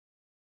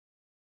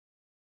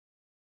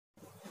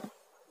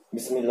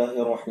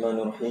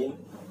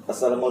Bismillahirrahmanirrahim.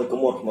 Assalamualaikum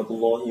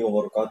warahmatullahi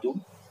wabarakatuh.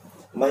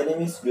 My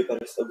name is Dwi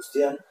Paris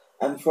Agustian.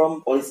 I'm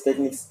from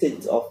Polytechnic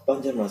State of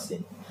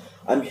Banjarmasin.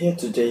 I'm here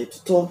today to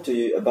talk to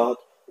you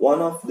about one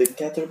of the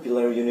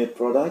Caterpillar unit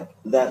product,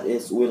 that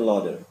is wheel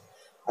loader.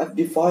 I've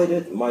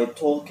divided my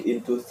talk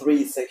into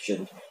three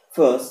sections.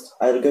 First,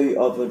 I'll go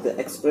over the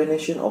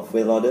explanation of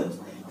wheel loader.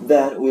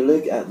 Then we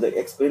look at the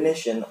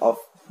explanation of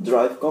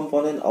drive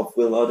component of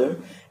wheel loader,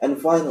 and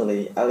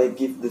finally I'll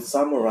give the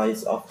summary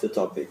of the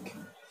topic.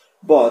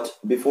 But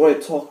before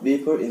I talk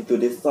deeper into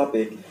this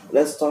topic,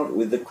 let's start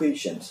with the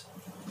questions.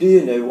 Do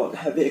you know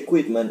what heavy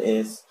equipment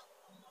is?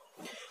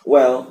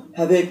 Well,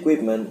 heavy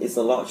equipment is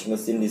a large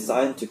machine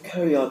designed to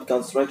carry out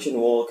construction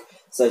work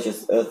such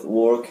as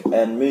earthwork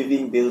and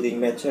moving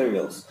building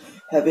materials.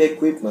 Heavy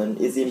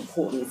equipment is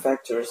important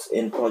factors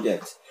in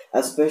projects,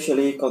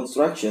 especially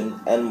construction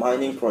and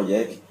mining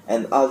projects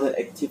and other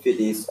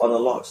activities on a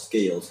large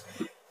scale.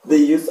 The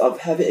use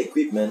of heavy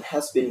equipment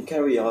has been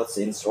carried out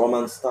since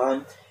Roman's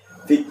time.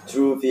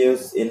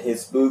 Vitruvius in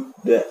his book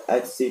De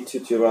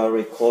Actitutura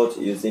record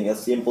using a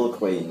simple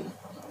crane.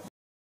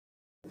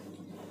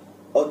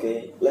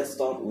 Okay, let's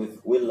start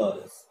with wheel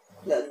loaders.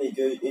 Let me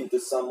go into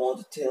some more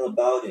detail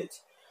about it.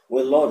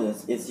 Wheel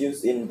loaders is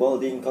used in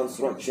building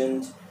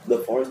construction, the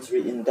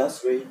forestry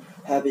industry,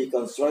 heavy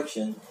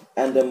construction,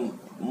 and the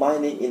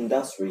mining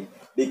industry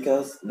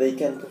because they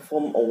can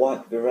perform a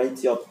wide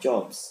variety of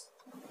jobs.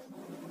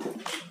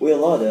 Wheel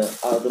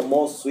loaders are the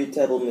most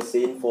suitable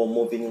machine for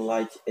moving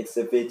light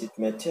excavated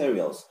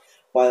materials,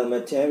 pile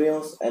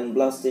materials, and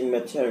blasting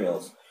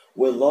materials.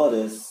 Wheel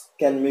loaders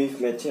can move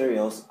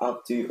materials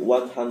up to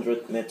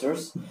 100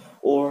 meters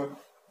or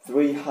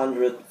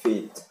 300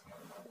 feet.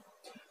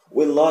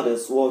 Wheel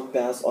loaders work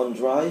best on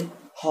dry,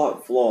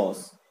 hard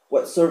floors.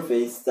 Wet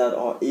surfaces that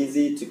are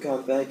easy to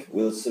compact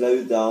will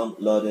slow down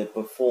loader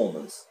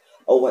performance.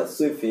 A wet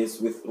surface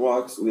with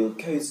rocks will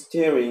cause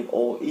tearing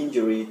or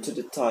injury to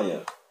the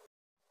tire.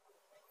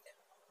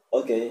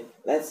 Okay,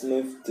 let's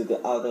move to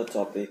the other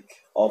topic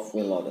of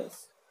wheel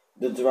loaders.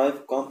 The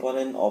drive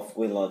component of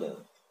wheel loader.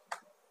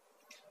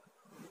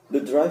 The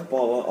drive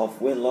power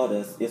of wheel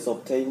loaders is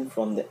obtained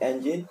from the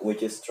engine,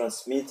 which is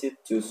transmitted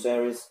to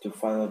series to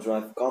final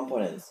drive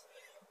components.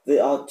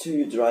 There are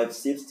two drive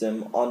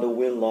systems on the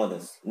wheel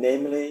loaders,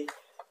 namely,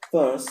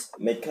 first,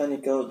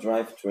 mechanical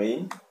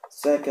drivetrain,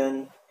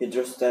 second,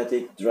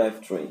 hydrostatic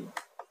drivetrain.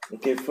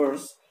 Okay,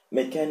 first,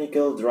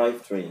 mechanical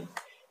drivetrain.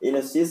 In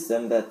a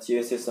system that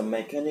uses a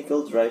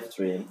mechanical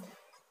drivetrain,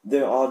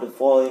 there are the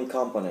following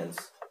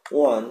components: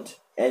 1.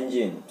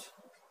 Engine,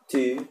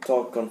 2.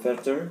 Torque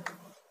converter,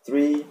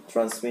 3.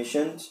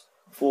 Transmission,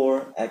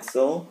 4.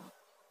 Axle,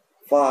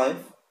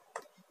 5.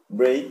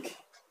 Brake,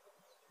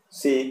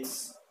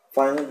 6.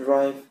 Final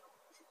drive,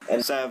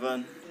 and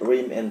 7.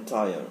 Rim and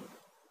tire.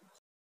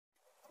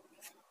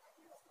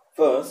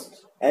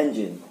 First,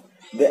 engine.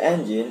 The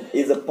engine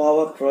is a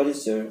power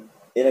producer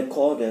in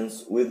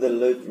accordance with the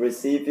load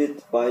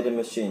received by the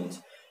machine.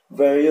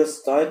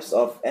 Various types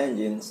of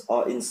engines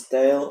are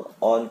installed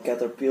on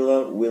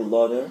Caterpillar wheel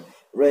loader,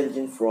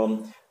 ranging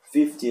from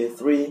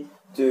 53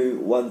 to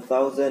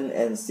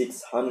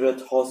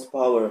 1,600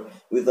 horsepower,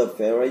 with a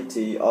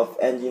variety of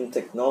engine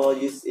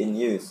technologies in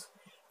use,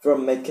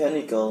 from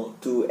mechanical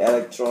to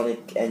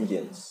electronic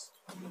engines.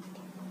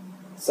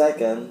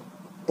 Second,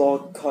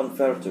 torque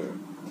converter.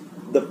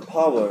 The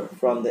power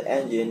from the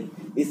engine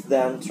is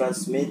then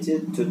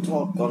transmitted to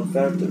torque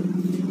converter.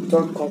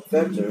 Torque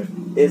converter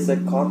is a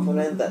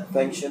component that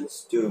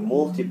functions to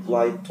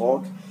multiply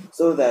torque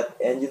so that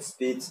engine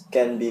speed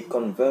can be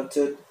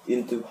converted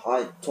into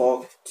high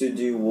torque to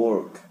do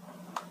work.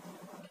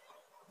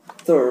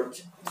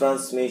 Third,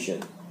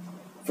 transmission.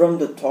 From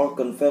the torque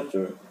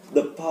converter,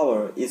 the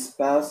power is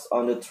passed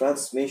on the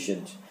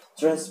transmission.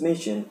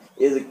 Transmission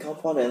is a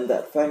component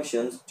that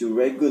functions to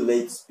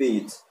regulate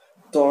speed,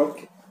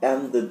 torque,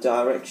 and the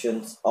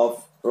directions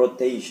of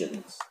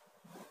rotations.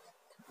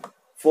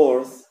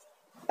 Fourth,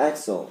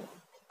 axle.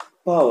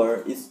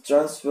 Power is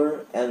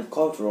transferred and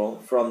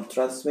controlled from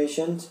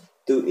transmission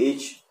to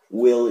each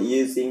wheel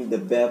using the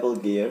bevel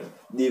gear,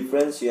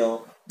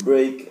 differential,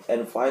 brake,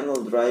 and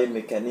final drive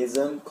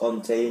mechanism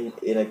contained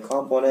in a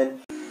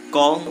component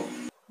called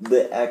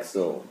the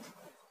axle.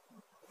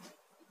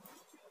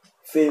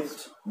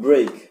 Fifth,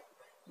 brake.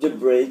 The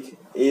brake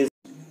is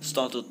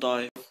starter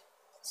type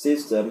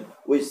system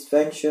which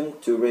functions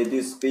to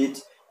reduce speed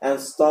and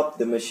stop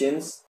the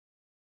machines.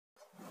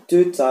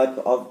 Two types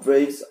of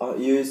brakes are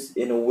used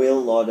in wheel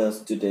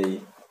loaders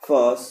today.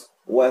 First,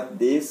 wet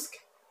disc,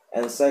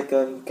 and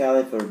second,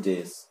 caliper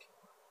disc.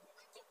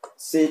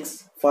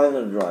 6.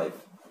 Final drive.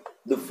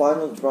 The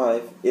final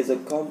drive is a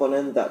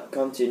component that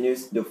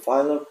continues the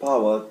final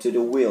power to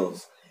the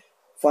wheels.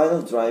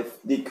 Final drive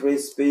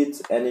decreases speed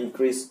and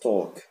increases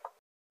torque.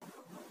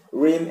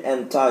 Rim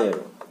and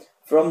tire.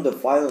 From the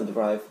final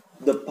drive,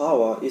 the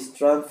power is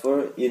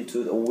transferred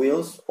into the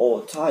wheels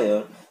or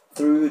tire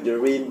through the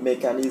rim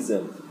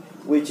mechanism,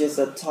 which is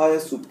a tire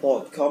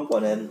support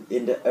component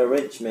in the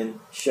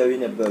arrangement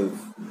shown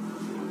above.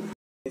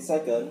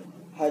 Second,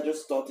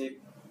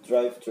 hydrostatic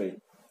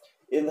drivetrain.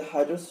 In the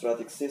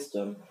hydrostatic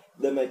system,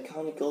 the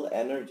mechanical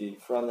energy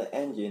from the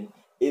engine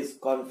is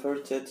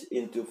converted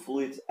into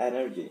fluid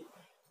energy,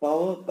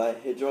 powered by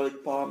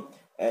hydraulic pump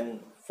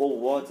and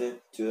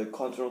forwarded to a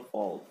control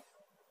valve.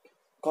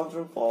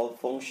 Control valve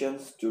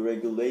functions to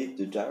regulate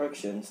the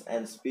directions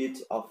and speed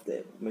of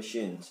the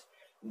machines.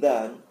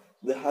 Then,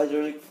 the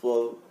hydraulic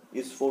flow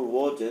is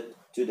forwarded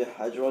to the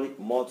hydraulic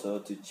motor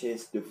to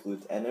change the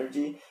fluid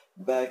energy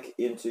back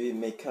into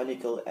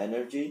mechanical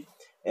energy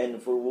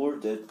and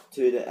forwarded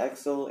to the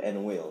axle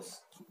and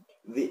wheels.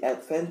 The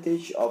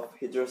advantage of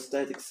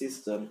hydrostatic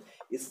system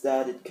is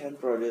that it can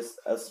produce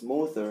a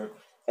smoother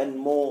and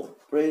more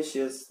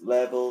precise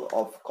level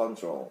of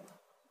control.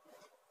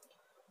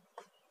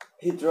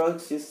 Hydraulic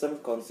system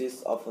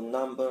consists of a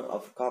number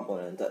of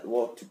components that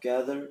work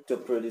together to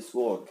produce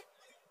work.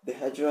 The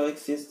hydraulic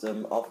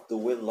system of the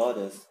wheel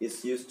loaders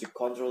is used to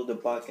control the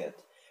bucket.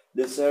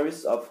 The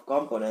series of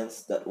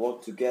components that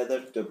work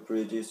together to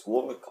produce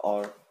work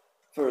are: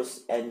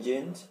 first,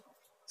 engine;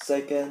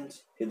 second,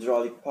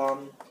 hydraulic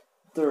pump;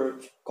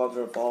 third,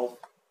 control valve;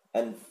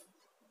 and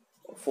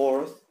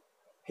fourth,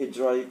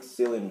 hydraulic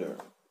cylinder.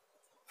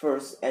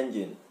 First,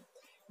 engine.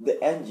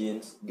 The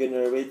engine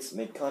generates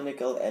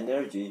mechanical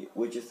energy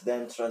which is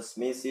then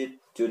transmitted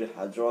to the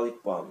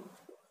hydraulic pump.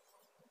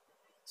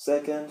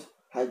 Second,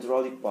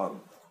 hydraulic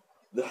pump.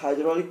 The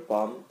hydraulic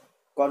pump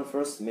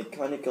converts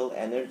mechanical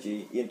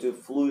energy into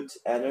fluid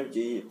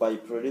energy by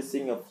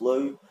producing a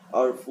flow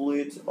or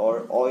fluid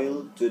or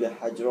oil to the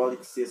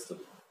hydraulic system.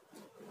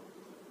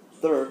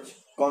 Third,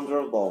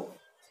 control valve.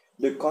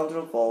 The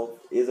control valve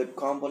is a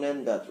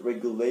component that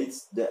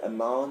regulates the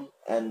amount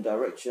and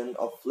direction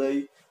of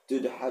flow to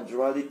the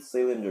hydraulic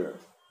cylinder.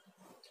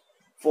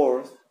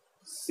 Fourth,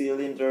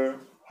 cylinder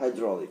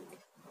hydraulic.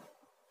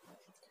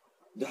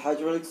 The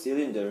hydraulic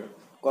cylinder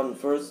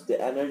converts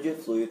the energy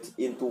fluid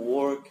into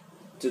work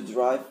to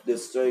drive the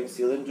steering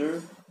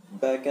cylinder,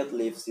 bucket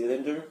lift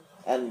cylinder,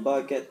 and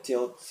bucket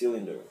tilt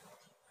cylinder.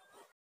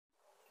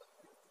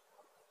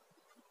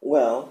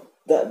 Well,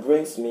 that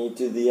brings me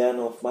to the end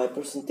of my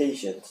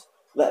presentation.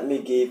 Let me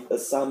give a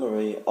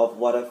summary of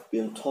what I've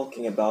been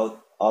talking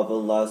about over the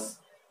last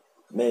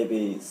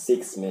maybe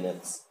 6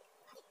 minutes.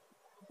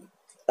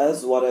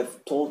 As what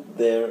I've told,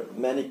 there are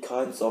many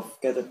kinds of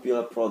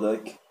Caterpillar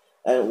product,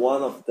 and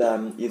one of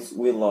them is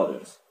wheel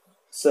loaders.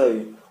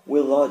 So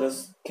wheel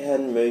loaders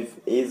can move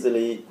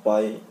easily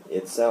by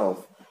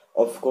itself.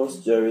 Of course,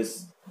 there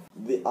is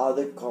the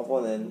other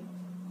component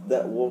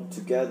that work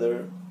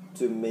together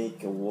to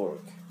make a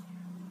work.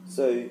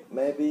 So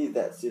maybe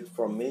that's it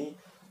from me.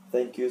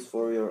 Thank you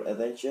for your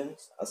attention.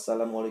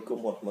 Assalamualaikum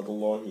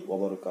warahmatullahi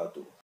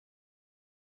wabarakatuh.